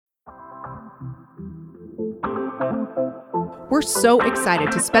We're so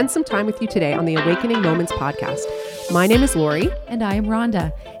excited to spend some time with you today on the Awakening Moments podcast. My name is Lori. And I am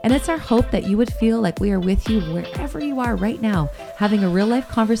Rhonda. And it's our hope that you would feel like we are with you wherever you are right now, having a real life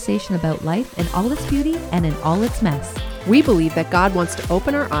conversation about life in all its beauty and in all its mess. We believe that God wants to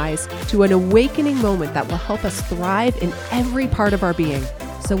open our eyes to an awakening moment that will help us thrive in every part of our being.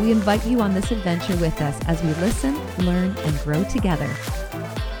 So we invite you on this adventure with us as we listen, learn, and grow together.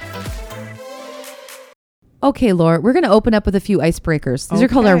 Okay, Laura, we're going to open up with a few icebreakers. These are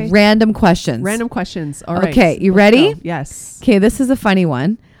called our random questions. Random questions. All right. Okay, you ready? Yes. Okay, this is a funny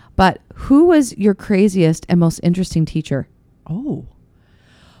one. But who was your craziest and most interesting teacher? Oh,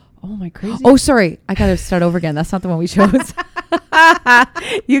 my crazy. Oh, sorry. I got to start over again. That's not the one we chose.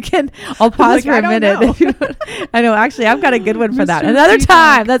 You can, I'll pause for a minute. If you, I know, actually, I've got a good one for that. Another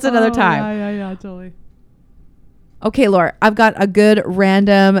time. That's another time. Yeah, totally. Okay, Laura, I've got a good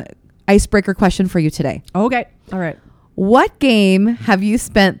random icebreaker question for you today. Okay. All right. What game have you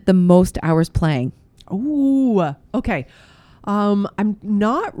spent the most hours playing? Ooh, okay. I'm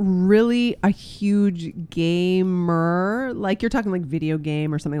not really a huge gamer. Like you're talking like video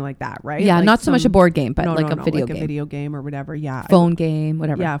game or something like that, right? Yeah, like not so much a board game, but like a video like game. a video game or whatever. Yeah. Phone game,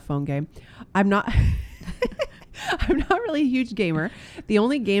 whatever. Yeah, phone game. I'm not I'm not really a huge gamer. The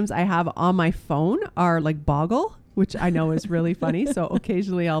only games I have on my phone are like Boggle, which I know is really funny. So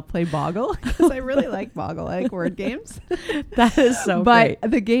occasionally I'll play Boggle because I really like Boggle. I like word games. That is so great.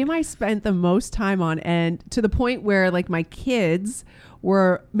 But the game I spent the most time on, and to the point where like my kids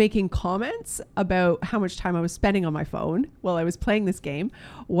were making comments about how much time I was spending on my phone while I was playing this game,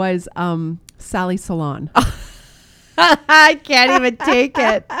 was Sally Salon. I can't even take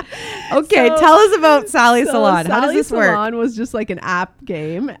it. Okay, tell us about Sally Salon. How does this work? Sally Salon was just like an app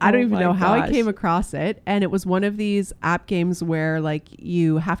game. I don't even know how I came across it. And it was one of these app games where like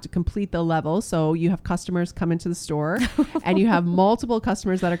you have to complete the level. So you have customers come into the store and you have multiple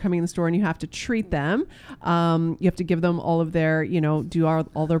customers that are coming in the store and you have to treat them. You have to give them all of their, do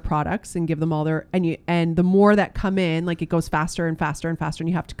all their products and give them all their, and the more that come in, like it goes faster and faster and faster, and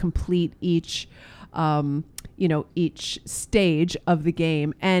you have to complete each stage of the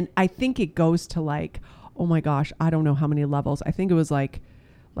game. And I think it goes to like, oh my gosh, I don't know how many levels. I think it was like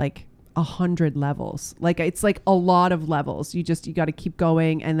 100 levels. Like it's like a lot of levels. You got to keep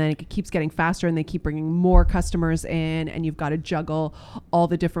going, and then it keeps getting faster, and they keep bringing more customers in, and you've got to juggle all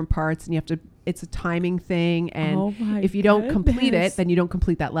the different parts, and it's a timing thing. And if you don't complete it, then you don't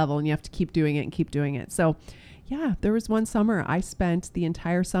complete that level, and you have to keep doing it and keep doing it. So yeah, there was one summer I spent the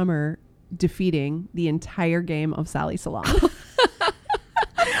entire summer defeating the entire game of Sally Salon.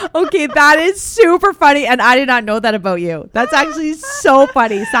 Okay, that is super funny, and I did not know that about you. That's actually so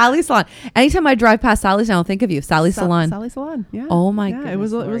funny. Sally Salon. Anytime I drive past Sally Salon, I'll think of you. Sally Salon. Sally Salon. Yeah. Oh my god. It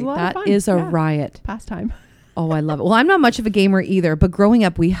was a lot of fun. That is a riot. Pastime. Oh, I love it. Well, I'm not much of a gamer either, but growing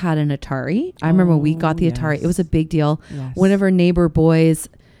up, we had an Atari. I remember when we got the Atari. It was a big deal. Yes. One of our neighbor boys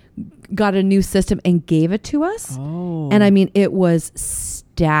got a new system and gave it to us. Oh. And I mean, it was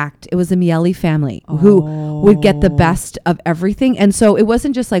stacked. It was the Miele family who would get the best of everything. And so it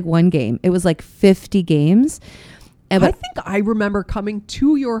wasn't just like one game. It was like 50 games. And I think I remember coming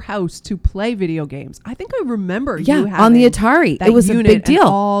to your house to play video games. I think I remember you having on the Atari. It was a big deal.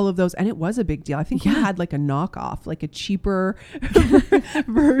 All of those. And it was a big deal. I think you had like a knockoff, like a cheaper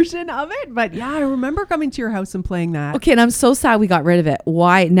version of it. But yeah, I remember coming to your house and playing that. Okay. And I'm so sad we got rid of it.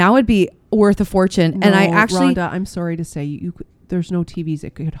 Why? Now it'd be worth a fortune. No, and I actually... Rhonda, I'm sorry to say, there's no TVs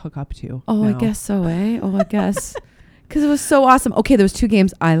it could hook up to. Oh, I guess so, eh? Oh, I guess. Because it was so awesome. Okay, there was 2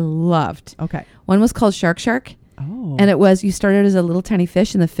 games I loved. Okay. One was called Shark Shark. Oh. And it was, you started as a little tiny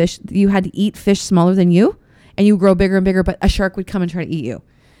fish, and the fish, you had to eat fish smaller than you, and you grow bigger and bigger, but a shark would come and try to eat you.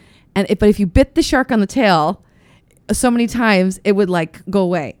 But if you bit the shark on the tail so many times, it would like go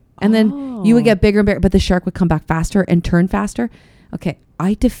away. And then you would get bigger and bigger, but the shark would come back faster and turn faster. Okay,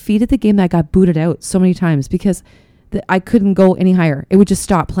 I defeated the game that I got booted out so many times because I couldn't go any higher. It would just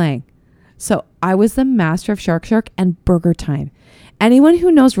stop playing. So I was the master of Shark Shark and Burger Time. Anyone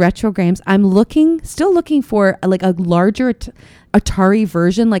who knows retro games, I'm still looking for a larger Atari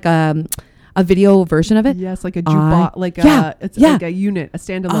version, like a video version of it. Yes, like a jukebox, like a unit, a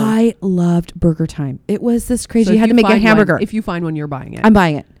standalone. I loved Burger Time. It was this crazy. So you had to make a hamburger. If you find one, you're buying it. I'm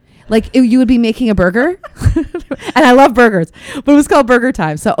buying it. Like you would be making a burger, and I love burgers, but it was called Burger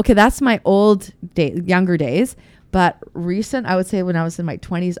Time. So okay, that's my younger days. But recent, I would say when I was in my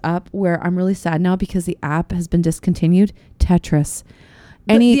 20s up, where I'm really sad now because the app has been discontinued. Tetris.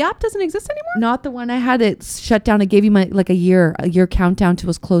 The app doesn't exist anymore? Not the one I had. It shut down. It gave you a year countdown to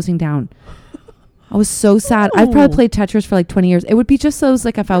us closing down. I was so sad. I've probably Oh. played Tetris for like 20 years. It would be just those,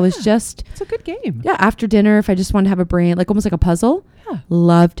 like if I was Yeah. just, It's a good game. yeah, after dinner, if I just wanted to have a brain, like almost like a puzzle. Yeah.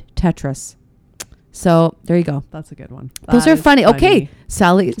 Loved Tetris. So there you go. That's a good one. Those That are is funny. Okay.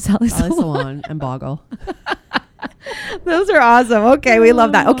 Sally Sally Salon. Salon and Boggle. Those are awesome. Okay. We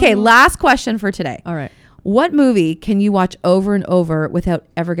love that. Okay. Last question for today. All right. What movie can you watch over and over without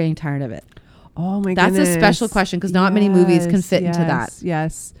ever getting tired of it? Oh my That's goodness. a special question because not many movies can fit into that.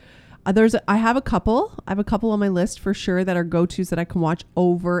 Yes. I have a couple. I have a couple on my list for sure that are go-tos that I can watch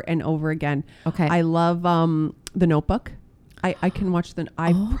over and over again. Okay. I love The Notebook. I can watch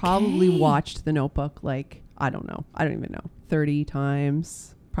I probably Okay. watched The Notebook like, I don't know. I don't even know. 30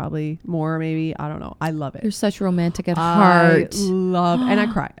 times, probably more maybe. I don't know. I love it. You're such romantic at heart. I love, and I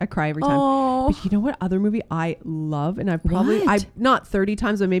cry. I cry every time. Oh. But you know what other movie I love, and I've probably, What? not 30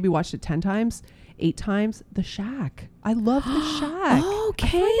 times, but maybe watched it 10 times, 8 times, The Shack. I love The Shack. I find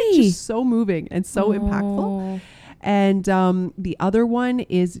Okay. it just so moving and so impactful. And the other one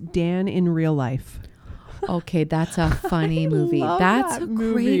is Dan in Real Life. Okay, that's a funny movie. Love That's that a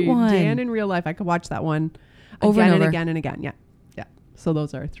movie. great one. Dan in Real Life. I could watch that one Over again and and over. again and again. Yeah. Yeah. So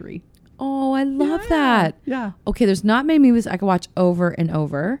those are 3. Oh, I love that. Yeah. Okay, there's not many movies I could watch over and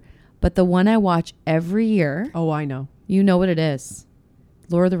over, but the one I watch every year, Oh, I know. you know what it is.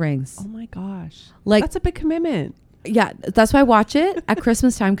 Lord of the Rings. Oh my gosh. Like, That's a big commitment. yeah, that's why I watch it at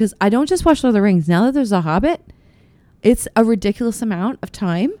Christmas time because I don't just watch Lord of the Rings. Now that there's a Hobbit, it's a ridiculous amount of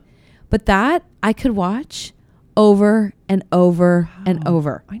time, but that I could watch over and over and Wow.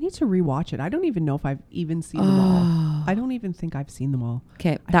 over. I need to rewatch it. I don't even know if I've even seen them all. I don't even think I've seen them all.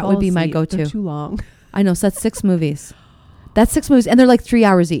 Okay, I that fall would be my asleep. go-to. They're too long. I know. So that's 6 movies. That's 6 movies. And they're like 3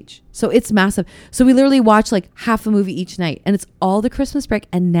 hours each. So it's massive. So we literally watch like half a movie each night. And it's all the Christmas break.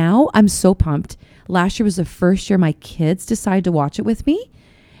 And now I'm so pumped. Last year was the first year my kids decided to watch it with me.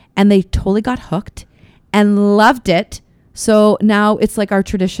 And they totally got hooked and loved it. So now it's like our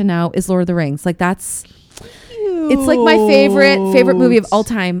tradition now is Lord of the Rings. Like that's, it's like my favorite movie of all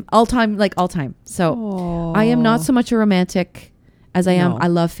time. So I am not so much a romantic as I am. No. I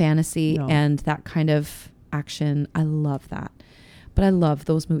love fantasy No. and that kind of action. I love that. But I love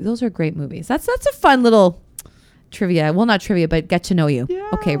those movies. Those are great movies. That's a fun little trivia. Well, not trivia, but get to know you.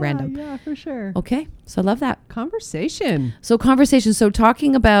 Okay, random. Yeah, for sure. Okay. So I love that. Conversation. So conversation. So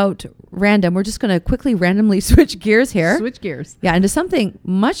talking about random, we're just going to quickly randomly switch gears here. Switch gears. Yeah, into something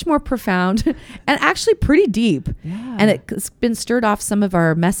much more profound and actually pretty deep. Yeah. And it's been stirred off some of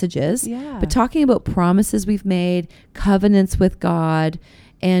our messages. Yeah. But talking about promises we've made, covenants with God,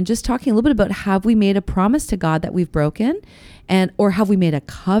 and just talking a little bit about have we made a promise to God that we've broken, and or have we made a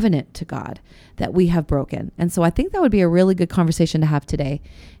covenant to God that we have broken? And so I think that would be a really good conversation to have today.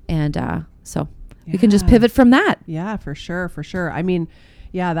 And so we can just Yeah. pivot from that. Yeah, for sure. For sure. I mean,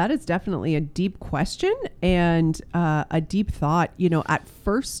 yeah, that is definitely a deep question and a deep thought. You know, at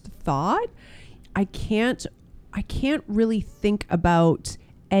first thought, I can't really think about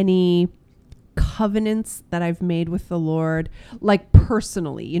any covenants that I've made with the Lord, like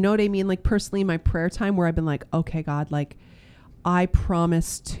personally, you know what I mean? Like personally in my prayer time where I've been like, okay, God, like I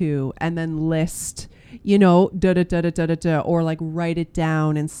promise to, and then list, you know, or like write it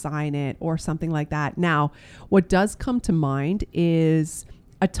down and sign it or something like that. Now, what does come to mind is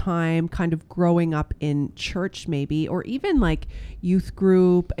a time kind of growing up in church maybe, or even like youth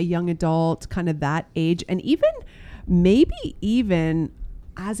group, a young adult, kind of that age. And even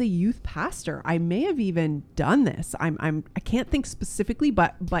as a youth pastor, I may have even done this. I can't think specifically,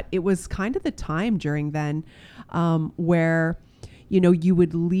 but it was kind of the time during then where, you know, you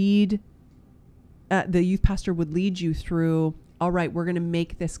would lead, the youth pastor would lead you through, all right, we're going to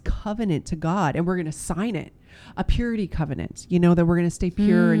make this covenant to God and we're going to sign it. A purity covenant, you know, that we're going to stay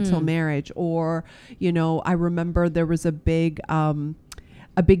pure until marriage. Or, you know, I remember there was a big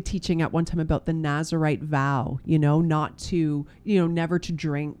teaching at one time about the Nazirite vow, you know, not to, you know, never to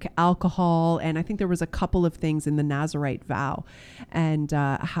drink alcohol. And I think there was a couple of things in the Nazirite vow and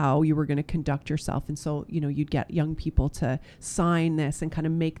how you were going to conduct yourself. And so, you know, you'd get young people to sign this and kind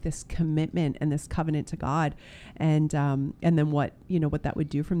of make this commitment and this covenant to God. And then what that would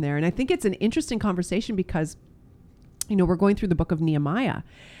do from there. And I think it's an interesting conversation because, you know, we're going through the book of Nehemiah,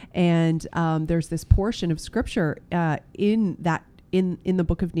 and there's this portion of scripture in the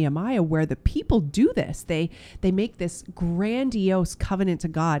book of Nehemiah where the people do this. They make this grandiose covenant to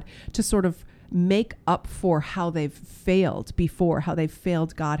God to sort of make up for how they've failed before, how they've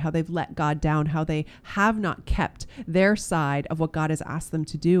failed God, how they've let God down, how they have not kept their side of what God has asked them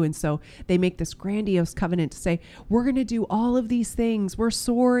to do. And so they make this grandiose covenant to say, we're going to do all of these things. We're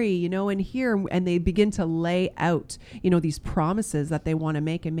sorry, and they begin to lay out, these promises that they want to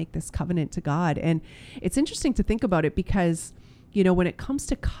make and make this covenant to God. And it's interesting to think about it because, when it comes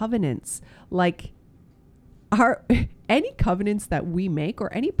to covenants, like any covenants that we make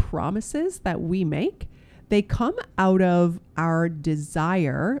or any promises that we make, they come out of our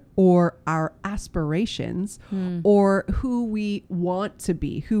desire or our aspirations or who we want to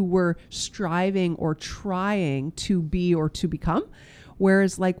be, who we're striving or trying to be or to become.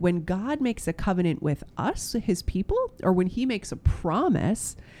 Whereas like when God makes a covenant with us, his people, or when he makes a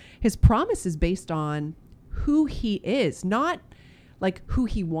promise, his promise is based on who he is, not like who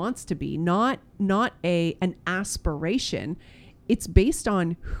he wants to be, not an aspiration. It's based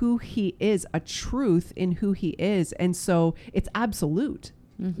on who he is, a truth in who he is. And so it's absolute.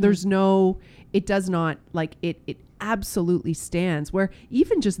 There's no, it does not like it absolutely stands, where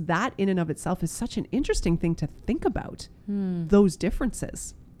even just that in and of itself is such an interesting thing to think about. Those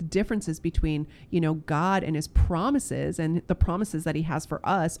differences, the differences between, God and his promises and the promises that he has for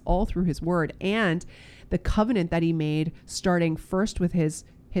us all through his word, and the covenant that he made starting first with his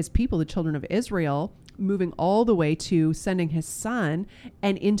people, the children of Israel, moving all the way to sending his son,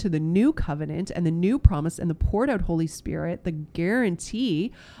 and into the new covenant and the new promise and the poured out Holy Spirit, the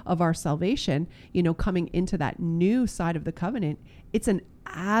guarantee of our salvation, coming into that new side of the covenant. It's an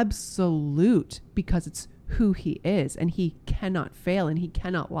absolute, because it's who he is, and he cannot fail and he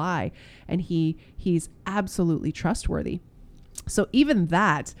cannot lie, and he's absolutely trustworthy. So even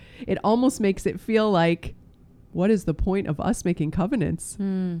that, it almost makes it feel like, what is the point of us making covenants?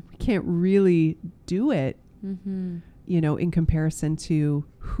 We can't really do it, in comparison to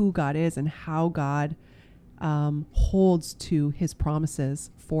who God is and how God holds to his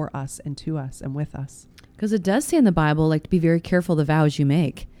promises for us and to us and with us. Because it does say in the Bible, like, to be very careful the vows you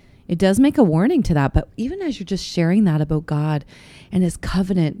make. It does make a warning to that. But even as you're just sharing that about God and his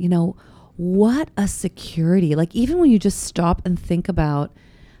covenant, what a security. Like, even when you just stop and think about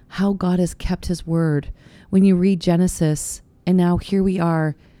how God has kept his word, when you read Genesis, and now here we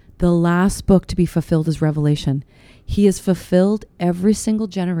are, the last book to be fulfilled is Revelation. He has fulfilled every single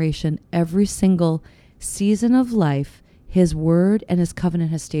generation, every single season of life. His word and his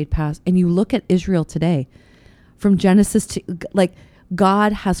covenant has stayed past. And you look at Israel today, from Genesis to, like,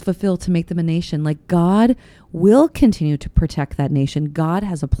 God has fulfilled to make them a nation. Like, God will continue to protect that nation. God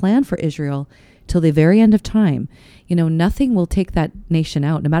has a plan for Israel till the very end of time. Nothing will take that nation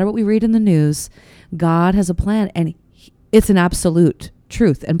out. No matter what we read in the news, God has a plan, and it's an absolute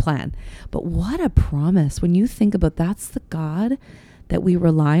truth and plan. But what a promise when you think about that's the God that we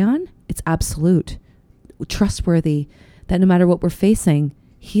rely on. It's absolute, trustworthy, that no matter what we're facing,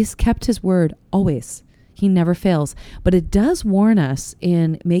 he's kept his word always. He never fails. But it does warn us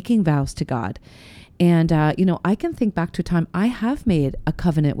in making vows to God. And, I can think back to a time I have made a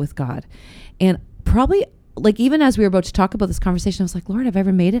covenant with God. And probably, like, even as we were about to talk about this conversation, I was like, Lord, have I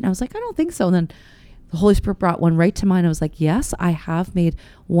ever made it? And I was like, I don't think so. And then the Holy Spirit brought one right to mind. I was like, yes, I have made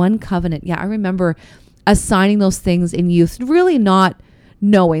one covenant. Yeah, I remember assigning those things in youth, really not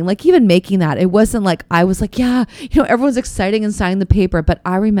knowing, like, even making that. It wasn't like I was like, yeah, everyone's exciting and signing the paper. But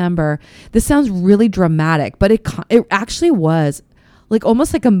I remember, this sounds really dramatic, but it actually was like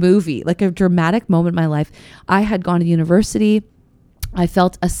almost like a movie, like a dramatic moment in my life. I had gone to university. I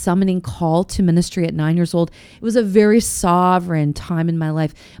felt a summoning call to ministry at 9 years old. It was a very sovereign time in my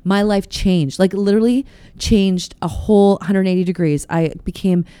life. My life changed, like literally changed a whole 180 degrees. I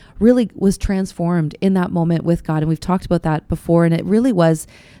was transformed in that moment with God. And we've talked about that before. And it really was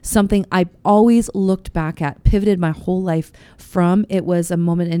something I always looked back at, pivoted my whole life from. It was a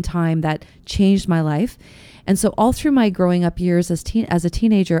moment in time that changed my life. And so all through my growing up years as a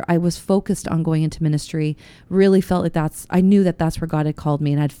teenager, I was focused on going into ministry, really felt like I knew that that's where God had called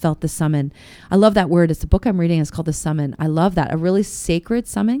me, and I'd felt the summon. I love that word. It's the book I'm reading. It's called The Summon. I love that. A really sacred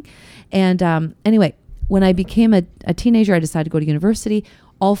summon. And anyway, when I became a teenager, I decided to go to university,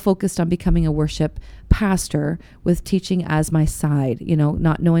 all focused on becoming a worship pastor with teaching as my side,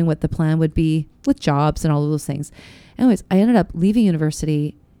 not knowing what the plan would be with jobs and all of those things. Anyways, I ended up leaving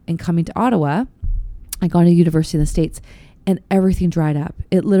university and coming to Ottawa. I got to university in the States, and everything dried up.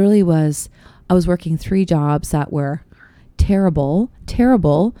 It literally was, I was working 3 jobs that were terrible,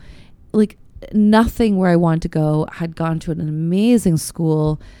 like nothing where I wanted to go. I had gone to an amazing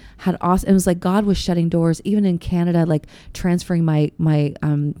school, had awesome, it was like God was shutting doors, even in Canada, like transferring my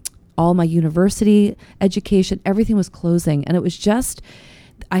all my university education, everything was closing. And it was just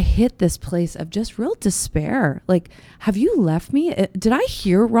I hit this place of just real despair. Like, have you left me? Did I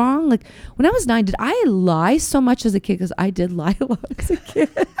hear wrong? Like, when I was 9, did I lie so much as a kid? Because I did lie a lot as a kid.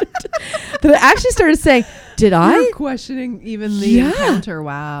 That I actually started saying, did I? You're questioning even the encounter.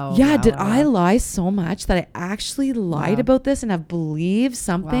 Wow. Yeah. Wow, Did wow. I lie so much that I actually lied about this and have believed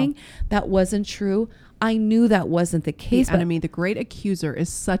something that wasn't true? I knew that wasn't the case. The enemy, the great accuser, is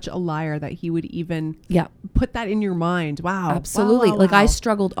such a liar that he would even Yeah. put that in your mind. Wow. Absolutely. Wow, wow, Like wow. I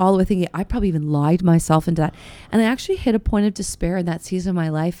struggled all the way thinking I probably even lied myself into that. And I actually hit a point of despair in that season of my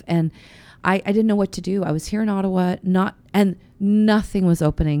life. And I didn't know what to do. I was here in Ottawa, and nothing was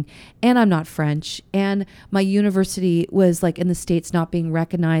opening. And I'm not French. And my university was like in the States not being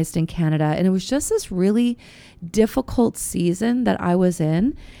recognized in Canada. And it was just this really difficult season that I was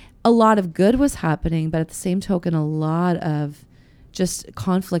in. A lot of good was happening, but at the same token, a lot of just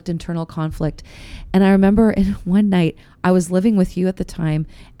conflict, internal conflict. And I remember in one night I was living with you at the time,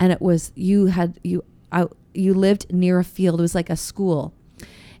 and it was you lived near a field. It was like a school,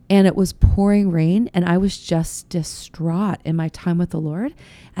 and it was pouring rain, and I was just distraught in my time with the Lord.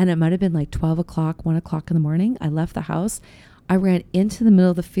 And it might have been like 12 o'clock, 1 o'clock in the morning. I left the house. I ran into the middle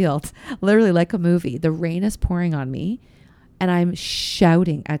of the field, literally like a movie. The rain is pouring on me, and I'm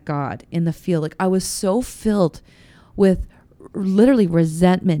shouting at God in the field. Like I was so filled with literally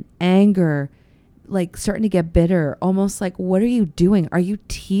resentment, anger, like starting to get bitter, almost like, what are you doing? Are you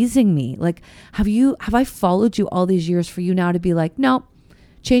teasing me? Like, have I followed you all these years for you now to be like, no,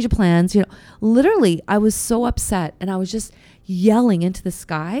 change of plans? You know, literally I was so upset, and I was just yelling into the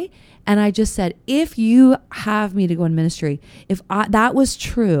sky. And I just said, if you have me to go in ministry, that was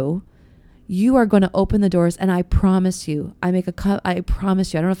true, you are going to open the doors, and I promise you, I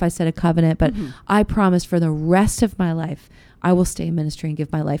promise you, I don't know if I said a covenant, but I promise for the rest of my life, I will stay in ministry and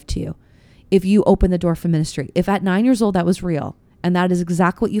give my life to you. If you open the door for ministry, if at 9 years old, that was real, and that is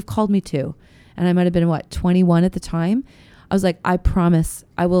exactly what you've called me to. And I might've been 21 at the time. I was like, I promise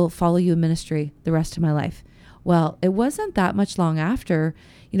I will follow you in ministry the rest of my life. Well, it wasn't that much long after,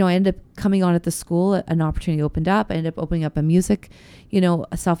 I ended up coming on at the school, an opportunity opened up. I ended up opening up a music,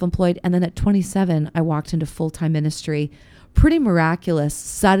 self-employed. And then at 27, I walked into full-time ministry. Pretty miraculous.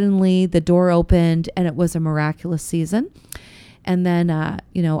 Suddenly the door opened, and it was a miraculous season. And then,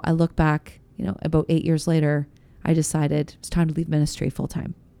 I look back, about 8 years later, I decided it's time to leave ministry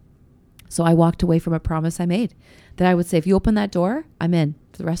full-time. So I walked away from a promise I made that I would say, if you open that door, I'm in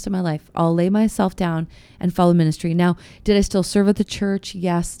for the rest of my life. I'll lay myself down and follow ministry. Now, did I still serve at the church?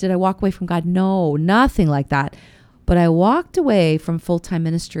 Yes. Did I walk away from God? No, nothing like that. But I walked away from full-time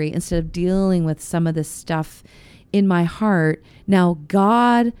ministry instead of dealing with some of this stuff in my heart. Now,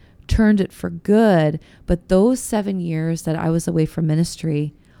 God turned it for good, but those 7 years that I was away from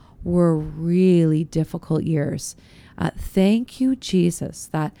ministry were really difficult years. Thank you, Jesus,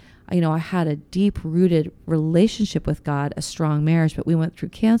 that I had a deep-rooted relationship with God, a strong marriage, but we went through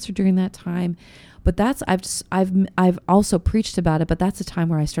cancer during that time. But I've also preached about it, but that's a time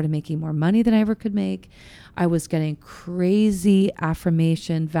where I started making more money than I ever could make. I was getting crazy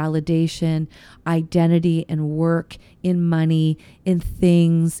affirmation, validation, identity, and work in money, in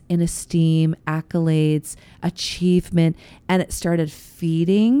things, in esteem, accolades, achievement, and it started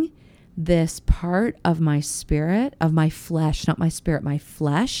feeding this part of my spirit, of my flesh, not my spirit, my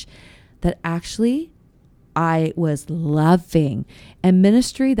flesh, that actually I was loving. And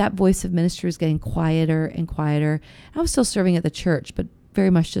ministry, that voice of ministry was getting quieter and quieter. I was still serving at the church, but very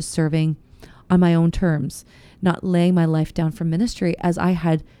much just serving on my own terms, not laying my life down for ministry as I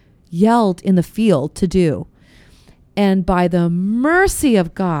had yelled in the field to do. And by the mercy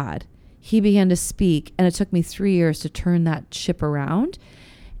of God, he began to speak. And it took me 3 years to turn that ship around,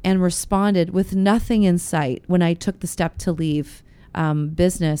 and responded with nothing in sight when I took the step to leave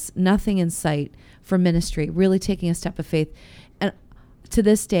business, nothing in sight for ministry, really taking a step of faith. And to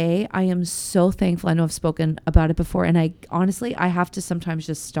this day, I am so thankful. I know I've spoken about it before, and I honestly have to sometimes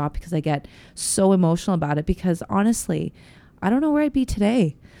just stop because I get so emotional about it, because honestly, I don't know where I'd be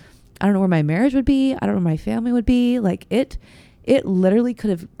today. I don't know where my marriage would be. I don't know where my family would be. Like it literally could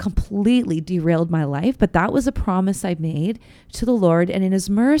have completely derailed my life, but that was a promise I made to the Lord. And in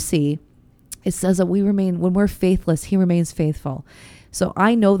his mercy, it says that when we're faithless, he remains faithful. So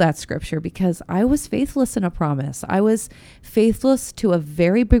I know that scripture because I was faithless in a promise. I was faithless to a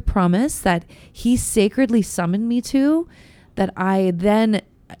very big promise that he sacredly summoned me to, that I then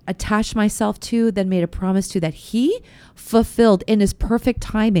attached myself to, then made a promise to, that he fulfilled in his perfect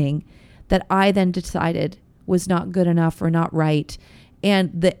timing, that I then decided was not good enough or not right.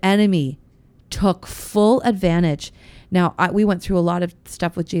 And the enemy took full advantage. Now, we went through a lot of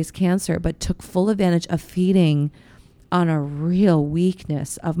stuff with Jay's cancer, but took full advantage of feeding on a real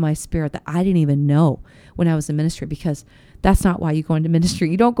weakness of my spirit that I didn't even know when I was in ministry, because that's not why you go into ministry.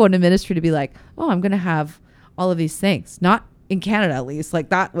 You don't go into ministry to be like, oh, I'm going to have all of these things. Not in Canada, at least. Like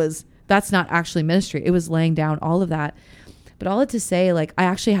that's not actually ministry. It was laying down all of that. But all that to say, like, I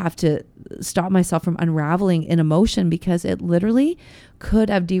actually have to stop myself from unraveling in emotion, because it literally could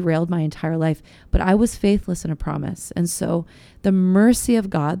have derailed my entire life. But I was faithless in a promise. And so the mercy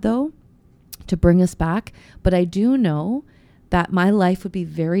of God, though, to bring us back. But I do know that my life would be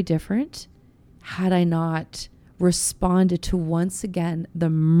very different had I not responded to, once again,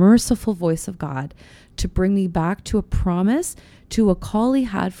 the merciful voice of God to bring me back to a promise, to a call he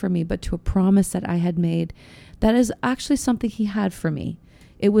had for me, but to a promise that I had made. That is actually something he had for me.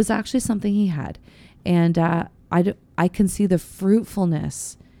 It was actually something he had. And I can see the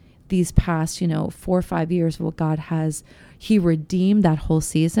fruitfulness these past, 4 or 5 years of what God has. He redeemed that whole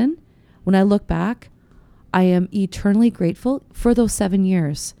season. When I look back, I am eternally grateful for those 7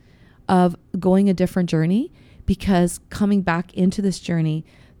 years of going a different journey, because coming back into this journey,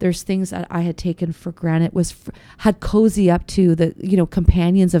 there's things that I had taken for granted, had cozied up to the,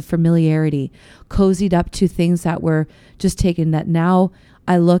 companions of familiarity, cozied up to things that were just taken, that now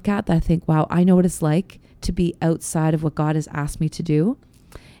I look at that I think, wow, I know what it's like to be outside of what God has asked me to do.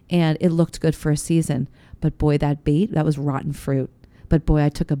 And it looked good for a season, but boy, that was rotten fruit. But boy, I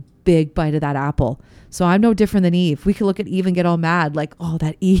took a big bite of that apple. So I'm no different than Eve. We could look at Eve and get all mad, like, oh,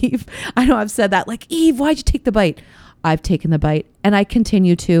 that Eve. I know I've said that, like, Eve, why'd you take the bite? I've taken the bite, and I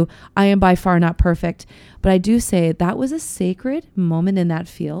continue to. I am by far not perfect, but I do say that was a sacred moment in that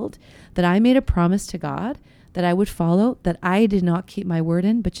field, that I made a promise to God that I would follow, that I did not keep my word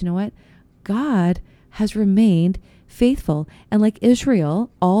in. But you know what? God has remained faithful. And like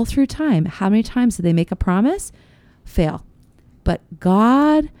Israel, all through time, how many times did they make a promise? Fail. But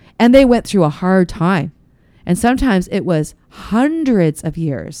God, and they went through a hard time. And sometimes it was hundreds of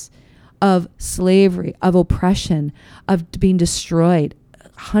years of slavery, of oppression, of being destroyed,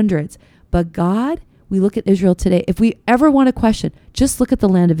 hundreds. But God, we look at Israel today. If we ever want to question, just look at the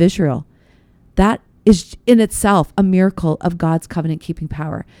land of Israel. That is in itself a miracle of God's covenant keeping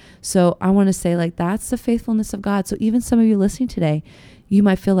power. So I want to say, like, that's the faithfulness of God. So even some of you listening today, you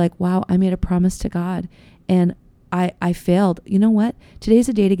might feel like, wow, I made a promise to God and I failed. You know what? Today's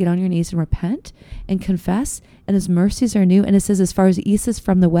a day to get on your knees and repent and confess, and his mercies are new. And it says, as far as the east is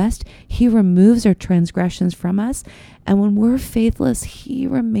from the west, he removes our transgressions from us. And when we're faithless, he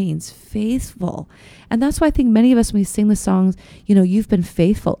remains faithful. And that's why I think many of us, when we sing the songs, you've been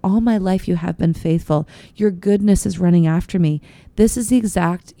faithful. All my life you have been faithful. Your goodness is running after me. This is the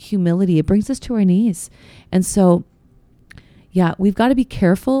exact humility. It brings us to our knees. And so, yeah, we've got to be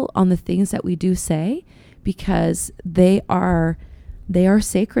careful on the things that we do say, because they are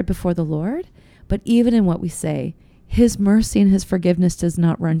sacred before the Lord. But even in what we say, his mercy and his forgiveness does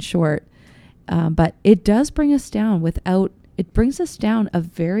not run short. But it does bring us down it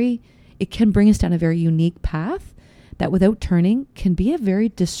can bring us down a very unique path that, without turning, can be a very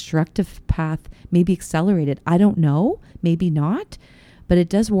destructive path, maybe accelerated. I don't know, maybe not, but it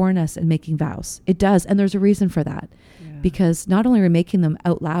does warn us in making vows. It does. And there's a reason for that, because not only are we making them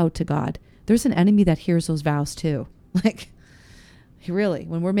out loud to God, there's an enemy that hears those vows too. Like, really,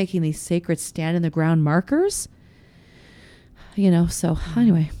 when we're making these sacred stand in the ground markers, so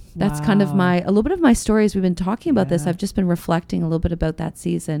anyway, that's kind of a little bit of my story as we've been talking about this. I've just been reflecting a little bit about that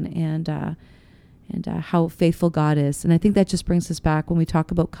season and how faithful God is. And I think that just brings us back, when we talk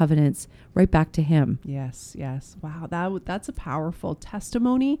about covenants, right back to him. Yes. Wow. That's a powerful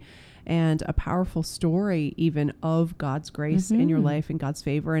testimony and a powerful story, even, of God's grace in your life and God's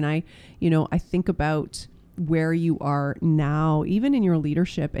favor. And I think about where you are now, even in your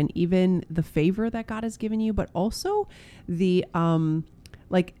leadership, and even the favor that God has given you, but also the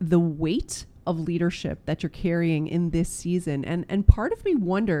weight of leadership that you're carrying in this season. And part of me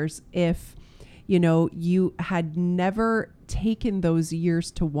wonders if, you had never taken those years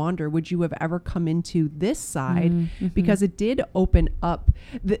to wander, would you have ever come into this side? Mm-hmm. Because it did open up.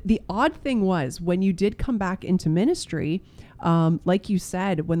 The odd thing was, when you did come back into ministry, like you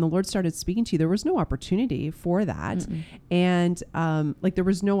said, when the Lord started speaking to you, there was no opportunity for that. Mm-mm. And there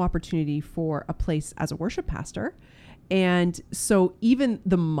was no opportunity for a place as a worship pastor. And so even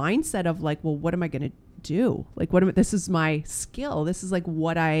the mindset of like, well, what am I going to do? Like, this is my skill. This is like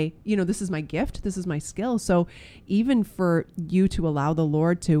what this is my gift. This is my skill. So even for you to allow the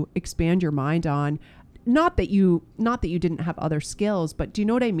Lord to expand your mind on, not that you didn't have other skills, but do you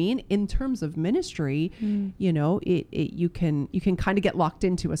know what I mean? In terms of ministry, you can kind of get locked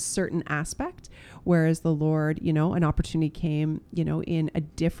into a certain aspect, whereas the Lord, an opportunity came, in a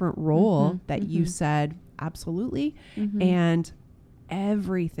different role that you said, absolutely. Mm-hmm. And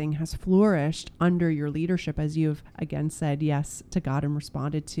everything has flourished under your leadership as you've again said yes to God and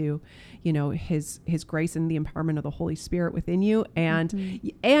responded to, you know, his grace and the empowerment of the Holy Spirit within you. And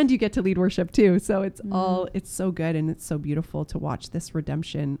and you get to lead worship too. So it's all, it's so good, and it's so beautiful to watch this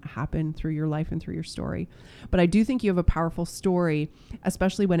redemption happen through your life and through your story. But I do think you have a powerful story,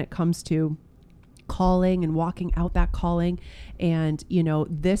 especially when it comes to calling and walking out that calling. And, you know,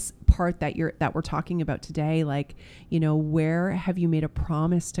 this part that we're talking about today, like, you know, where have you made a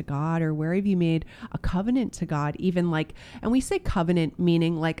promise to God, or where have you made a covenant to God? Even like, and we say covenant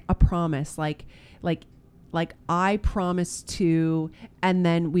meaning like a promise, like I promise to, and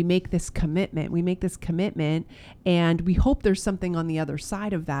then we make this commitment, and we hope there's something on the other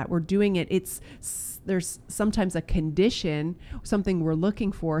side of that. We're doing it. There's sometimes a condition, something we're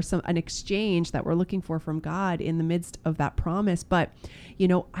looking for, an exchange that we're looking for from God in the midst of that promise. But, you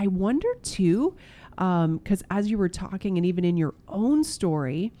know, I wonder too, because as you were talking, and even in your own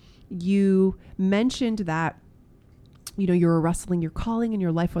story, you mentioned that, you know, you were wrestling your calling and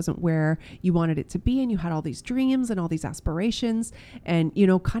your life wasn't where you wanted it to be. And you had all these dreams and all these aspirations, and, you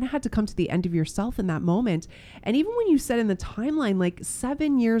know, kind of had to come to the end of yourself in that moment. And even when you said in the timeline, like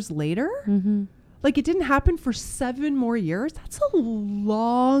 7 years later, like it didn't happen for 7 more years. That's a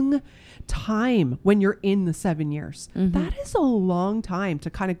long time when you're in the 7 years. That is a long time to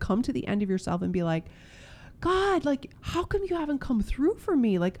kind of come to the end of yourself and be like, God, like, how come you haven't come through for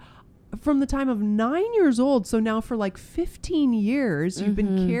me? Like, from the time of 9 years old. So now for like 15 years, you've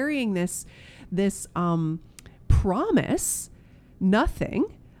been carrying this promise,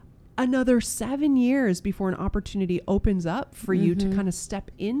 nothing. Another 7 years before an opportunity opens up for you to kind of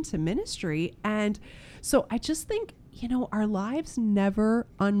step into ministry. And so I just think, you know, our lives never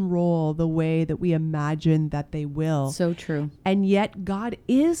unroll the way that we imagine that they will. So true. And yet God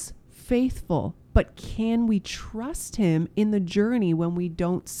is faithful. But can we trust him in the journey when we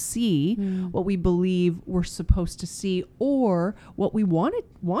don't see what we believe we're supposed to see, or what we want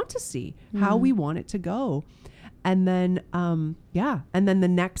to see, how we want it to go? And then, and then the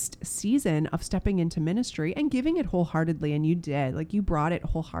next season of stepping into ministry and giving it wholeheartedly. And you did, like, you brought it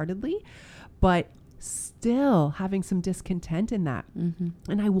wholeheartedly, but still having some discontent in that.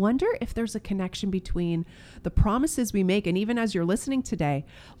 And I wonder if there's a connection between the promises we make. And even as you're listening today,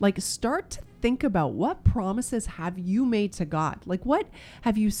 like, start to think about, what promises have you made to God? Like, what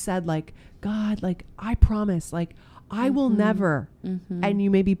have you said? Like, God, like, I promise, like, I will never, and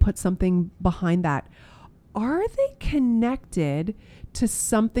you maybe put something behind that. Are they connected to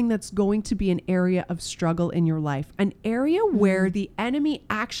something that's going to be an area of struggle in your life? An area where the enemy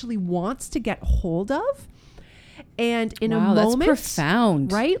actually wants to get hold of? And in a moment, that's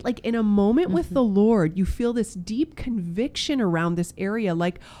profound, right? Like in a moment with the Lord, you feel this deep conviction around this area,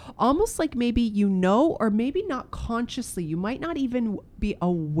 like almost like maybe, you know, or maybe not consciously, you might not even be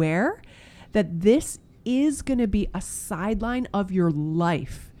aware that this is going to be a sideline of your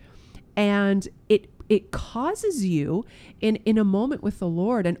life. And it causes you in a moment with the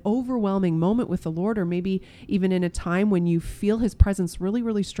Lord, an overwhelming moment with the Lord, or maybe even in a time when you feel his presence really,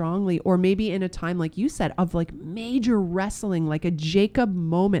 really strongly, or maybe in a time, like you said, of like major wrestling, like a Jacob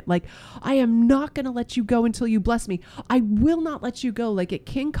moment, like, I am not going to let you go until you bless me. I will not let you go. Like, it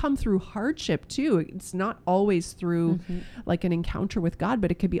can come through hardship too. It's not always through like an encounter with God,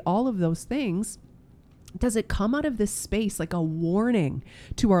 but it could be all of those things. Does it come out of this space, like a warning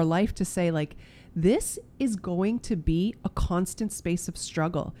to our life to say, like, this is going to be a constant space of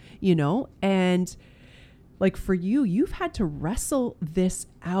struggle, you know? And like for you, you've had to wrestle this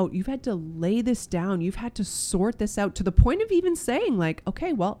out. You've had to lay this down. You've had to sort this out to the point of even saying like,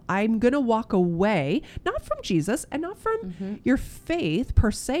 okay, well, I'm going to walk away, not from Jesus and not from your faith per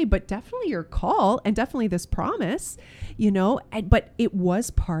se, but definitely your call and definitely this promise, you know, but it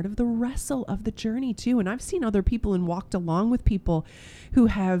was part of the wrestle of the journey too. And I've seen other people and walked along with people who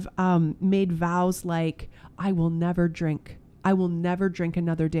have made vows like, I will never drink. I will never drink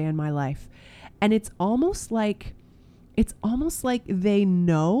another day in my life. And it's almost like they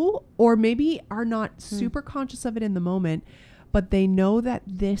know, or maybe are not super conscious of it in the moment, but they know that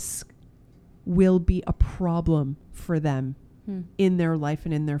this will be a problem for them in their life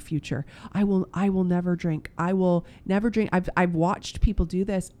and in their future. I will never drink. I will never drink. I've watched people do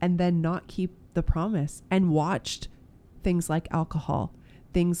this and then not keep the promise, and watched things like alcohol,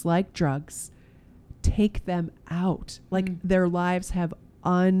 things like drugs, take them out. Like their lives have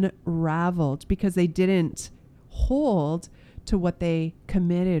unraveled because they didn't hold to what they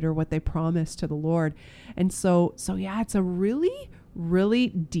committed or what they promised to the Lord. And so yeah, it's a really, really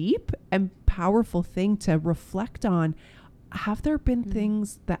deep and powerful thing to reflect on. have there been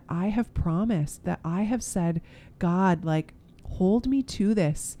things that I have promised, that I have said, God, like, hold me to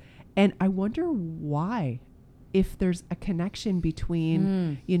this? And I wonder why, if there's a connection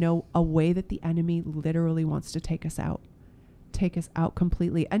between, you know, a way that the enemy literally wants to take us out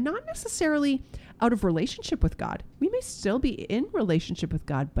completely, and not necessarily out of relationship with God. We may still be in relationship with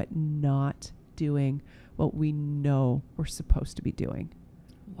God, but not doing what we know we're supposed to be doing.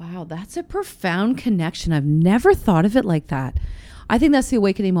 Wow, that's a profound connection. I've never thought of it like that. I think that's the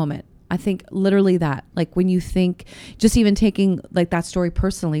awakening moment. I think literally that, like when you think, just even taking like that story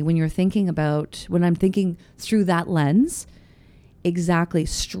personally, when I'm thinking through that lens, exactly,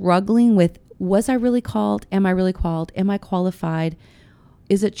 struggling with, was I really called? Am I really called? Am I qualified?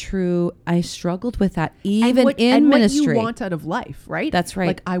 Is it true? I struggled with that even in ministry. What you want out of life, right? That's right.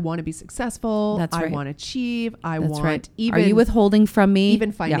 Like, I want to be successful. That's right. I want to achieve. That's want right. even. Are you withholding from me?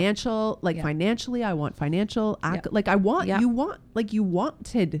 Even financial, financially, I want financial. Like I want, you want, like you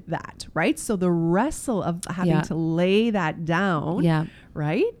wanted that, right? So the wrestle of having to lay that down,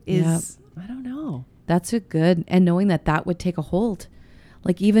 right, is, I don't know. That's a good, and knowing that would take a hold.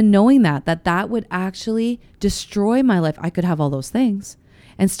 Like even knowing that would actually destroy my life. I could have all those things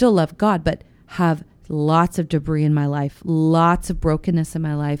and still love God, but have lots of debris in my life, lots of brokenness in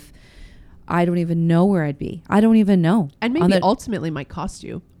my life. I don't even know where I'd be. I don't even know. And maybe ultimately might cost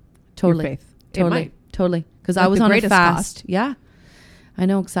you your faith. Totally. Because like I was on a fast. Cost. Yeah, I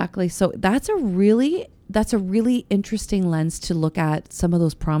know exactly. So that's a really interesting lens to look at some of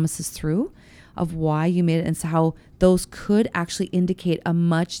those promises through, of why you made it, and so how those could actually indicate a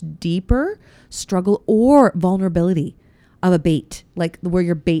much deeper struggle or vulnerability of a bait, like where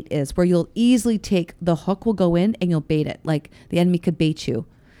your bait is, where you'll easily take, the hook will go in and you'll bait it. Like the enemy could bait you.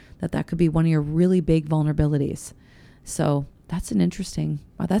 That could be one of your really big vulnerabilities. So that's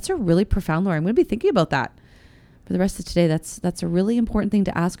that's a really profound, Laura. I'm going to be thinking about that for the rest of today. That's a really important thing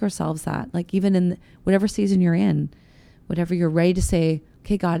to ask ourselves, that like even in whatever season you're in, whatever you're ready to say,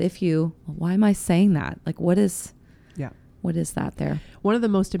 okay, God, why am I saying that? Like, what is that there? One of the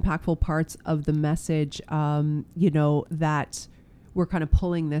most impactful parts of the message, that we're kind of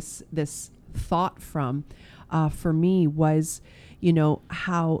pulling this thought from, for me was,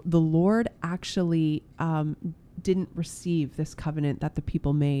 how the Lord actually didn't receive this covenant that the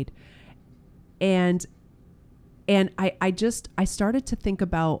people made. And I started to think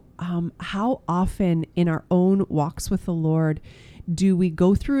about how often in our own walks with the Lord do we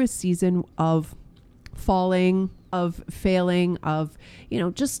go through a season of falling, of failing, of,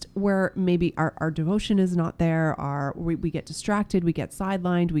 just where maybe our devotion is not there, we get distracted, we get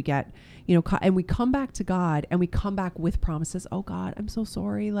sidelined, we get, and we come back to God and we come back with promises. Oh God, I'm so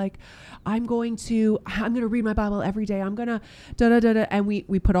sorry. Like I'm going to read my Bible every day. I'm going to da. And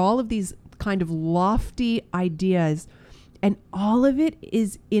we put all of these kind of lofty ideas, and all of it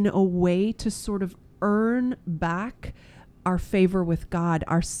is in a way to sort of earn back our favor with God,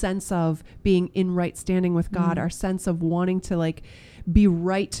 our sense of being in right standing with God, our sense of wanting to like be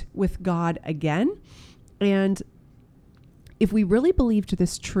right with God again. And if we really believed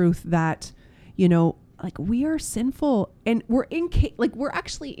this truth that, like we are sinful and we're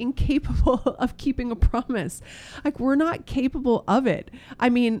actually incapable of keeping a promise. Like we're not capable of it. I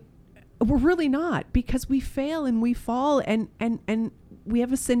mean, we're really not, because we fail and we fall and we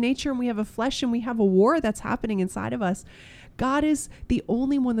have a sin nature and we have a flesh and we have a war that's happening inside of us. God is the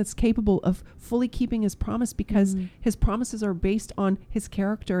only one that's capable of fully keeping his promise, because his promises are based on his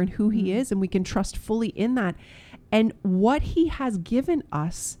character and who he is, and we can trust fully in that. And what he has given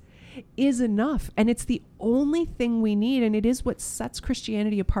us is enough. And it's the only thing we need. And it is what sets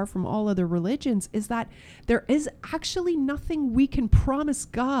Christianity apart from all other religions, is that there is actually nothing we can promise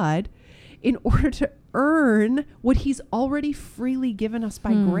God in order to earn what he's already freely given us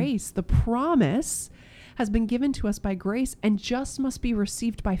by grace. The promise has been given to us by grace and just must be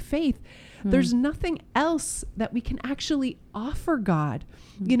received by faith. There's nothing else that we can actually offer God,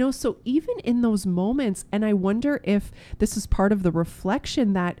 so even in those moments, and I wonder if this is part of the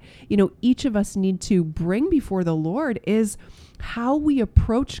reflection that, each of us need to bring before the Lord, is how we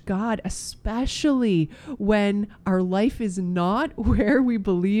approach God, especially when our life is not where we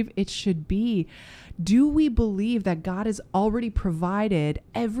believe it should be. Do we believe that God has already provided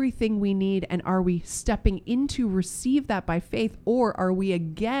everything we need, and are we stepping in to receive that by faith? Or are we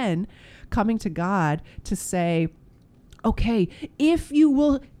again coming to God to say, okay, if you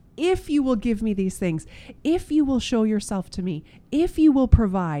will give me these things, if you will show yourself to me, if you will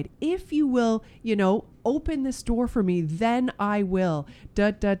provide, if you will, open this door for me, then I will,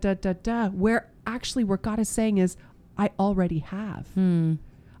 where God is saying is, I already have.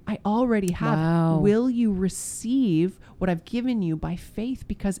 I already have. Wow. Will you receive what I've given you by faith?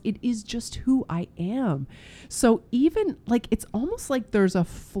 Because it is just who I am. So even like, it's almost like there's a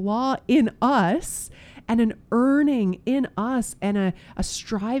flaw in us and an earning in us and a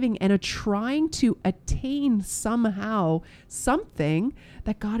striving and a trying to attain somehow something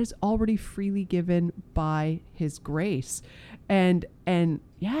that God has already freely given by his grace. And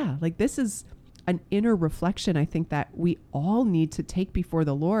yeah, like this is an inner reflection, I think, that we all need to take before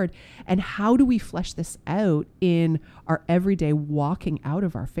the Lord. And how do we flesh this out in our everyday walking out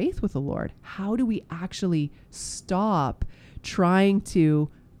of our faith with the Lord? How do we actually stop trying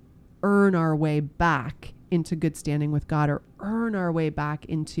to earn our way back into good standing with God, or earn our way back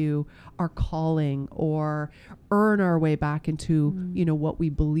into our calling, or earn our way back into, you know, what we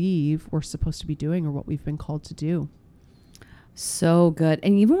believe we're supposed to be doing or what we've been called to do? So good.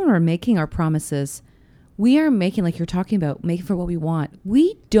 And even when we're making our promises, we are making, like you're talking about, making for what we want.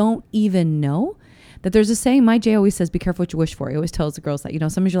 We don't even know that there's a saying. My Jay always says, be careful what you wish for. He always tells the girls that, you know,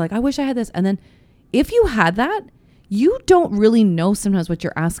 sometimes you're like, I wish I had this. And then if you had that, you don't really know sometimes what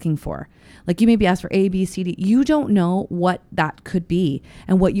you're asking for. Like you maybe ask for A, B, C, D. You don't know what that could be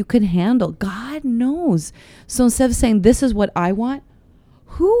and what you could handle. God knows. So instead of saying, this is what I want,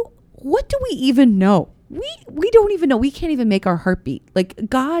 what do we even know? We don't even know. We can't even make our heartbeat. Like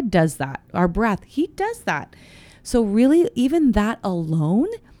God does that. Our breath, he does that. So really, even that alone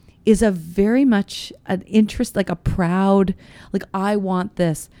is a very much an interest, like a proud, like I want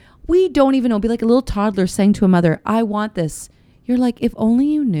this. We don't even know. Be like a little toddler saying to a mother, I want this. You're like, if only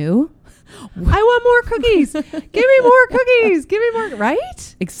you knew. I want more cookies. Give me more cookies. Give me more.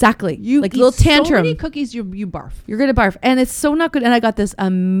 Right? Exactly. You like eat little tantrum. So many cookies, you barf. You're going to barf. And it's so not good. And I got this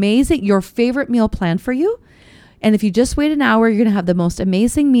amazing, your favorite meal planned for you. And if you just wait an hour, you're going to have the most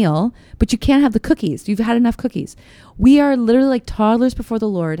amazing meal, but you can't have the cookies. You've had enough cookies. We are literally like toddlers before the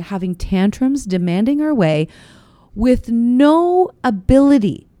Lord, having tantrums, demanding our way with no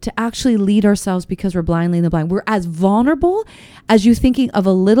ability to actually lead ourselves because we're blind leading the blind. We're as vulnerable as you thinking of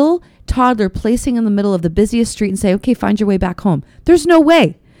a little toddler placing in the middle of the busiest street and say, okay, find your way back home. There's no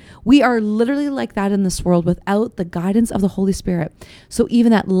way. We are literally like that in this world without the guidance of the Holy Spirit. So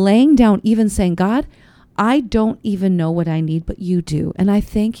even that laying down, even saying, God, I don't even know what I need, but you do. And I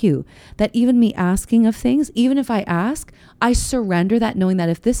thank you that even me asking of things, even if I ask, I surrender that, knowing that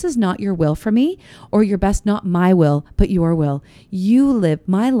if this is not your will for me, or your best, not my will, but your will, you live.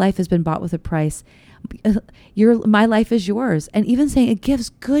 My life has been bought with a price. My life is yours. And even saying it gives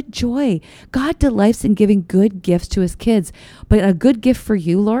good joy. God delights in giving good gifts to his kids, but a good gift for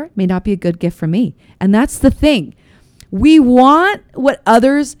you, Lord, may not be a good gift for me. And that's the thing. We want what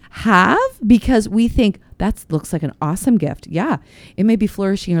others have because we think that looks like an awesome gift. Yeah, it may be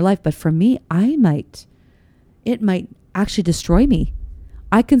flourishing your life, but for me, it might actually destroy me.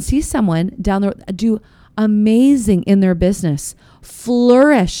 I can see someone down there do amazing in their business,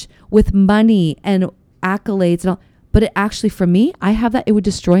 flourish with money and accolades and all, but it actually, for me, I have that, it would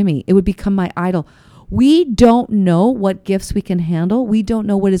destroy me. It would become my idol. We don't know what gifts we can handle. We don't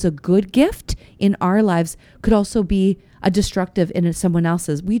know what is a good gift in our lives could also be a destructive in someone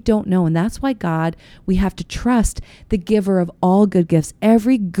else's. We don't know. And that's why God, we have to trust the giver of all good gifts.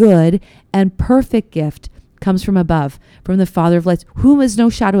 Every good and perfect gift comes from above, from the Father of lights, whom is no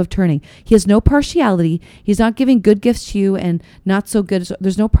shadow of turning. He has no partiality. He's not giving good gifts to you and not so good.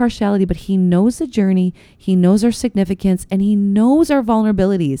 There's no partiality, but he knows the journey. He knows our significance and he knows our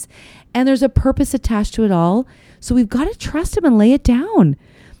vulnerabilities. And there's a purpose attached to it all. So we've got to trust him and lay it down.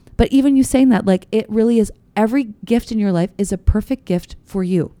 But even you saying that, like it really is, every gift in your life is a perfect gift for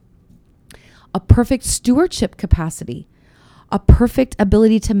you. A perfect stewardship capacity. A perfect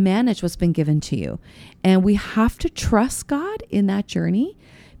ability to manage what's been given to you. And we have to trust God in that journey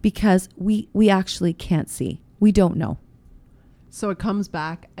because we actually can't see. We don't know. So it comes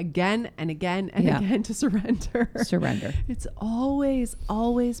back again and again and again to surrender. Surrender. It's always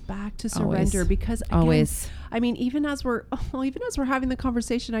back to surrender. Always. Because again, I mean, even as we're having the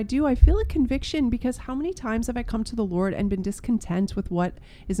conversation, I feel a conviction, because how many times have I come to the Lord and been discontent with what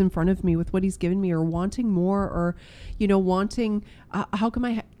is in front of me, with what he's given me, or wanting more, or, wanting, how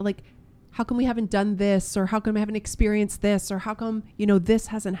come we haven't done this, or how come I haven't experienced this, or how come, this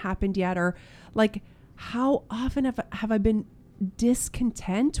hasn't happened yet, or like, how often have I been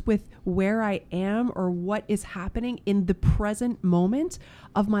discontent with where I am or what is happening in the present moment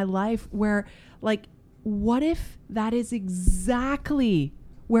of my life, where like, what if that is exactly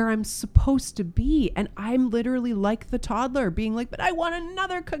where I'm supposed to be? And I'm literally like the toddler being like, but I want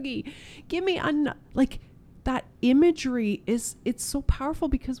another cookie. Give me like, that imagery it's so powerful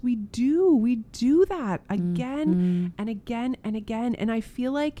because we do that again and again and again. And I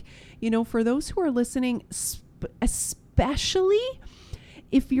feel like, for those who are listening, especially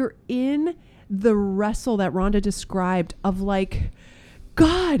if you're in the wrestle that Rhonda described of like,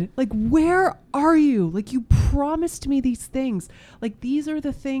 God, like, where are you? Like, you promised me these things. Like, these are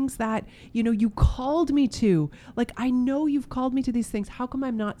the things that, you called me to. Like, I know you've called me to these things. How come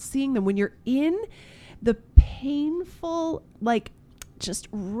I'm not seeing them? When you're in the painful, like, just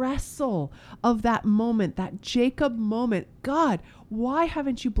wrestle of that moment, that Jacob moment, God, why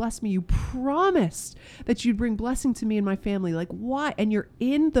haven't you blessed me? You promised that you'd bring blessing to me and my family. Like, why? And you're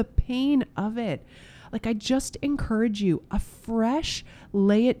in the pain of it. Like, I just encourage you afresh,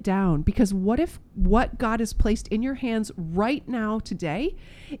 lay it down, because what if what God has placed in your hands right now today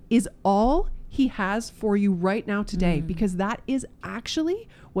is all he has for you right now today? Because that is actually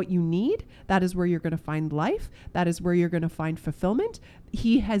what you need. That is where you're going to find life. That is where you're going to find fulfillment.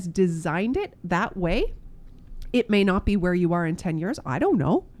 He has designed it that way. It may not be where you are in 10 years. I don't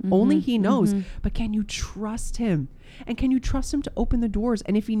know. Only he knows. But can you trust him? And can you trust him to open the doors?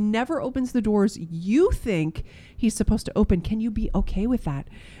 And if he never opens the doors you think he's supposed to open, can you be okay with that?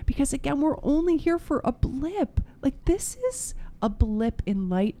 Because again, we're only here for a blip. Like, this is a blip in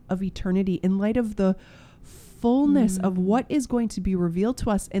light of eternity, in light of the fullness of what is going to be revealed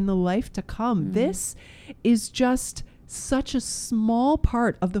to us in the life to come. This is just such a small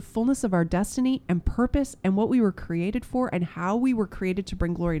part of the fullness of our destiny and purpose and what we were created for and how we were created to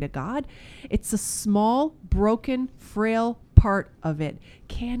bring glory to God. It's a small, broken, frail part of it.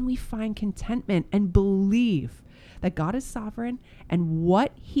 Can we find contentment and believe that God is sovereign and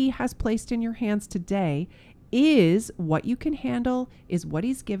what he has placed in your hands today is what you can handle, is what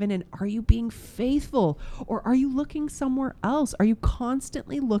he's given? And are you being faithful, or are you looking somewhere else? Are you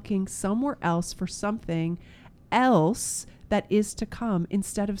constantly looking somewhere else for something else that is to come,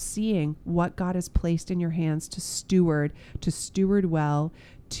 instead of seeing what God has placed in your hands to steward well,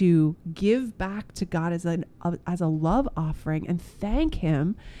 to give back to God as a love offering and thank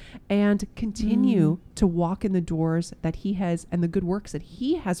him, and continue to walk in the doors that he has and the good works that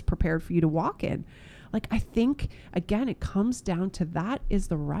he has prepared for you to walk in? Like, I think again, it comes down to that is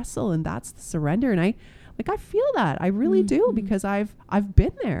the wrestle, and that's the surrender. And I feel that I really do, because I've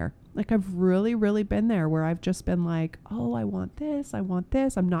been there. Like, I've really, really been there where I've just been like, oh, I want this.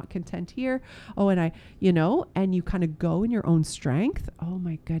 I'm not content here. Oh, and and you kind of go in your own strength. Oh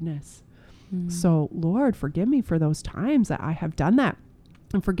my goodness. So Lord, forgive me for those times that I have done that.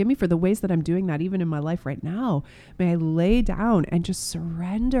 And forgive me for the ways that I'm doing that even in my life right now. May I lay down and just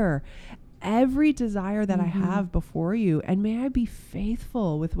surrender every desire that I have before you. And may I be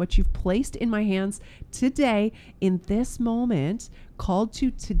faithful with what you've placed in my hands today, in this moment, called to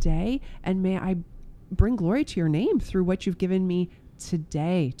today. And may I bring glory to your name through what you've given me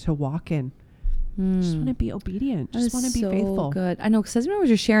today to walk in. Just want to be obedient. Just want to be faithful. Good. I know, because as what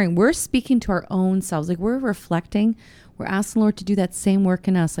you're sharing, we're speaking to our own selves. Like, we're reflecting. We're asking the Lord to do that same work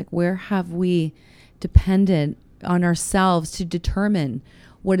in us. Like, where have we depended on ourselves to determine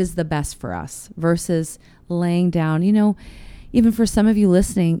what is the best for us versus laying down? Even for some of you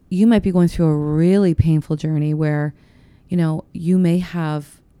listening, you might be going through a really painful journey where, you may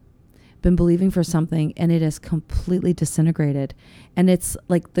have been believing for something and it is completely disintegrated. And it's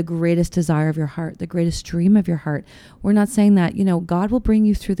like the greatest desire of your heart, the greatest dream of your heart. We're not saying that, God will bring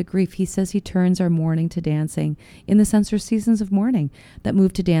you through the grief. He says he turns our mourning to dancing. In the sense, there's seasons of mourning that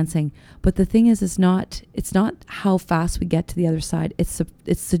move to dancing. But the thing is, it's not how fast we get to the other side. It's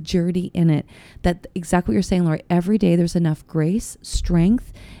the journey in it. That exactly what you're saying, Lori. Every day there's enough grace,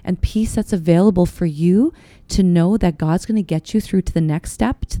 strength, and peace that's available for you to know that God's going to get you through to the next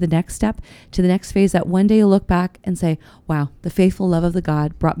step, to the next step, to the next phase, that one day you'll look back and say, wow, the faithful love of the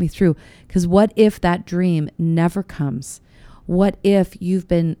God brought me through. Because what if that dream never comes? What if you've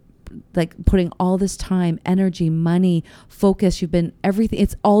been like putting all this time, energy, money, focus, you've been everything,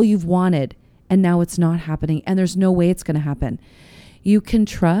 it's all you've wanted, and now it's not happening, and there's no way it's going to happen. You can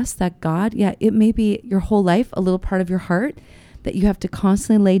trust that God, it may be your whole life, a little part of your heart that you have to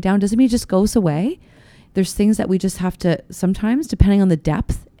constantly lay down. Doesn't mean it just goes away. There's things that we just have to, sometimes, depending on the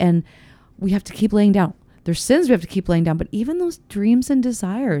depth, and we have to keep laying down. There's sins we have to keep laying down, but even those dreams and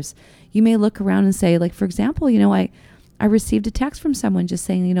desires, you may look around and say, like, for example, I received a text from someone just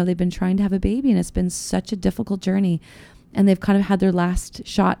saying, they've been trying to have a baby and it's been such a difficult journey, and they've kind of had their last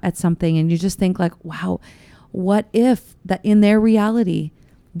shot at something. And you just think like, wow, what if that in their reality,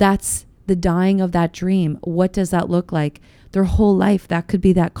 that's the dying of that dream? What does that look like? Their whole life, that could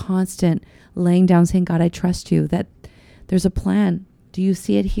be that constant laying down saying, God, I trust you, that there's a plan. Do you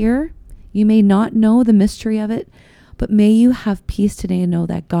see it here? You may not know the mystery of it, but may you have peace today and know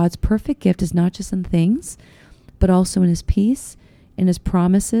that God's perfect gift is not just in things, but also in his peace, in his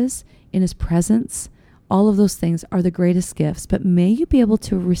promises, in his presence. All of those things are the greatest gifts. But may you be able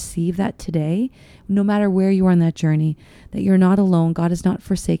to receive that today, no matter where you are on that journey, that you're not alone. God has not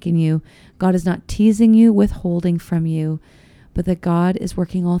forsaken you. God is not teasing you, withholding from you, but that God is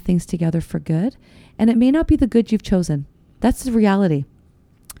working all things together for good. And it may not be the good you've chosen. That's the reality.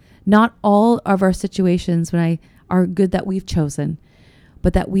 Not all of our situations are good that we've chosen,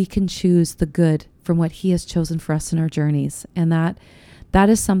 but that we can choose the good from what he has chosen for us in our journeys. And that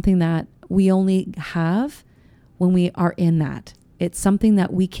is something that we only have when we are in that. It's something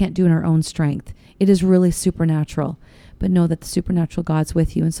that we can't do in our own strength. It is really supernatural, but know that the supernatural God's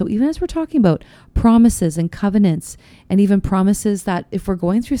with you. And so even as we're talking about promises and covenants, and even promises that if we're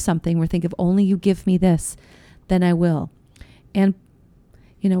going through something, we're thinking, if only you give me this, then I will. And,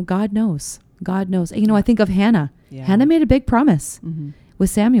 God knows. God knows. I think of Hannah. Yeah. Hannah made a big promise with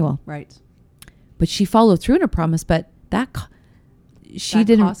Samuel. Right. But she followed through in a promise, but that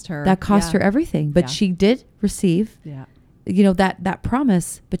cost her everything. But she did receive, that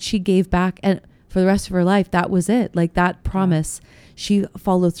promise, but she gave back, and for the rest of her life, that was it. Like that promise she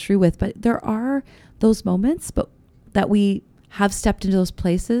followed through with. But there are those moments, but that we have stepped into those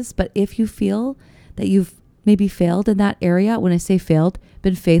places. But if you feel that you've maybe failed in that area, when I say failed,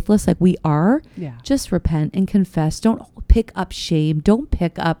 been faithless, like we are, just repent and confess. Don't pick up shame. Don't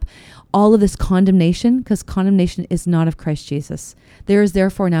pick up all of this condemnation, because condemnation is not of Christ Jesus. There is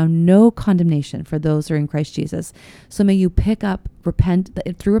therefore now no condemnation for those who are in Christ Jesus. So may you pick up,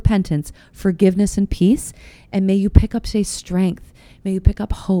 through repentance, forgiveness and peace. And may you pick up, say, strength. May you pick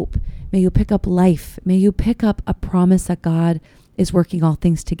up hope. May you pick up life. May you pick up a promise that God is working all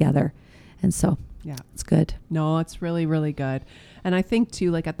things together. And so, it's good. No, it's really, really good. And I think too,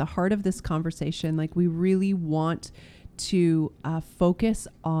 like at the heart of this conversation, like we really want to focus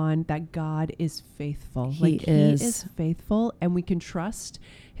on that God is faithful. He is faithful, and we can trust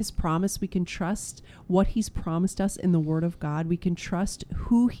his promise. We can trust what he's promised us in the word of God. We can trust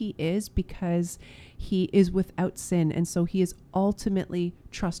who he is, because he is without sin. And so he is ultimately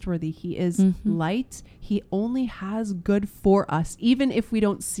trustworthy. He is light. He only has good for us. Even if we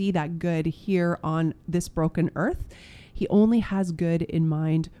don't see that good here on this broken earth, he only has good in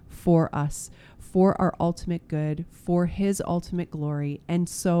mind for us, for our ultimate good, for his ultimate glory. And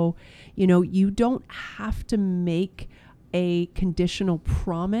so, you don't have to make a conditional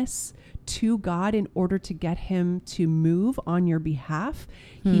promise to God in order to get him to move on your behalf.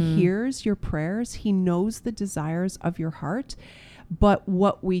 He hears your prayers. He knows the desires of your heart. But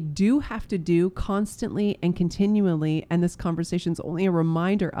what we do have to do constantly and continually, and this conversation is only a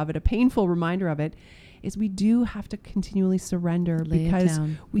reminder of it, a painful reminder of it, is we do have to continually surrender, because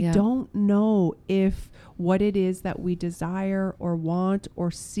we don't know if what it is that we desire or want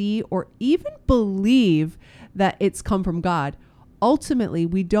or see or even believe that it's come from God. Ultimately,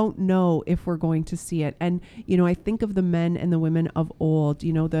 we don't know if we're going to see it. And, I think of the men and the women of old,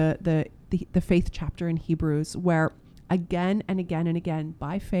 the faith chapter in Hebrews, where again and again and again,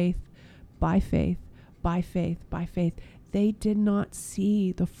 by faith, by faith, by faith, by faith, they did not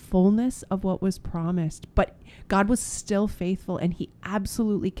see the fullness of what was promised, but God was still faithful, and he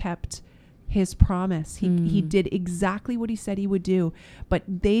absolutely kept his promise. He did exactly what he said he would do, but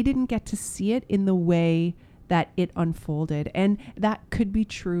they didn't get to see it in the way that it unfolded. And that could be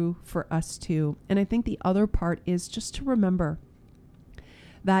true for us too. And I think the other part is just to remember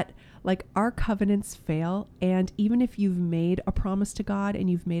that like our covenants fail. And even if you've made a promise to God and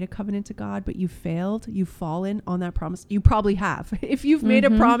you've made a covenant to God, but you've failed, you've fallen on that promise, you probably have. If you've made a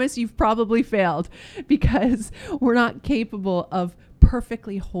promise, you've probably failed, because we're not capable of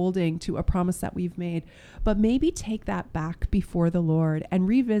perfectly holding to a promise that we've made. But maybe take that back before the Lord and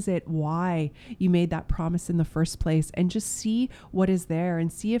revisit why you made that promise in the first place, and just see what is there,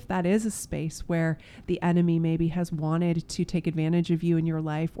 and see if that is a space where the enemy maybe has wanted to take advantage of you in your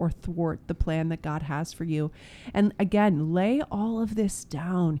life or thwart the plan that God has for you. And again, lay all of this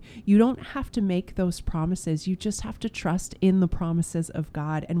down. You don't have to make those promises. You just have to trust in the promises of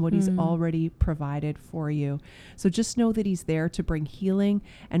God and what he's already provided for you. So just know that he's there to bring healing,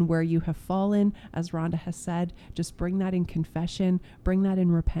 and where you have fallen, as Rhonda has said, just bring that in confession, bring that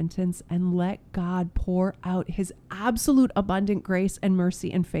in repentance, and let God pour out his absolute abundant grace and mercy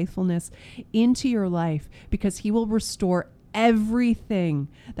and faithfulness into your life, because he will restore everything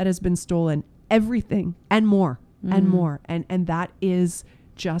that has been stolen, everything and more and more. And that is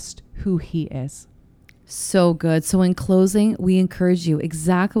just who he is. So good. So in closing, we encourage you,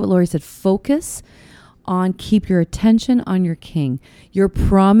 exactly what Lori said, focus keep your attention on your King, your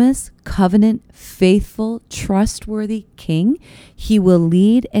promise, covenant, faithful, trustworthy King. He will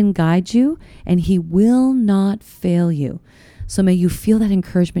lead and guide you, and he will not fail you. So may you feel that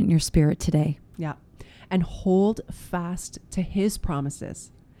encouragement in your spirit today. Yeah. And hold fast to his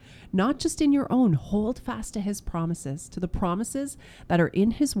promises. Not just in your own, hold fast to his promises, to the promises that are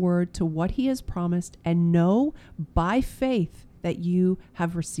in his word, to what he has promised, and know by faith that you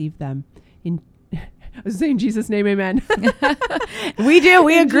have received them. In Jesus' name, amen. We do.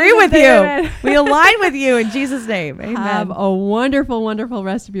 We agree with you. Amen. We align with you in Jesus' name. Amen. Have a wonderful, wonderful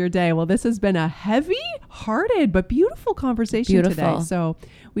rest of your day. Well, this has been a heavy-hearted but beautiful conversation today. So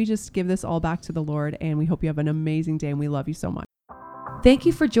we just give this all back to the Lord, and we hope you have an amazing day, and we love you so much. Thank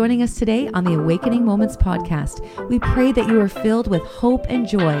you for joining us today on the Awakening Moments podcast. We pray that you are filled with hope and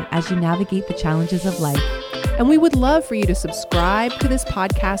joy as you navigate the challenges of life. And we would love for you to subscribe to this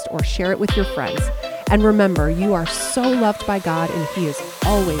podcast or share it with your friends. And remember, you are so loved by God, and he is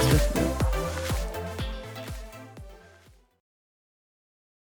always with you.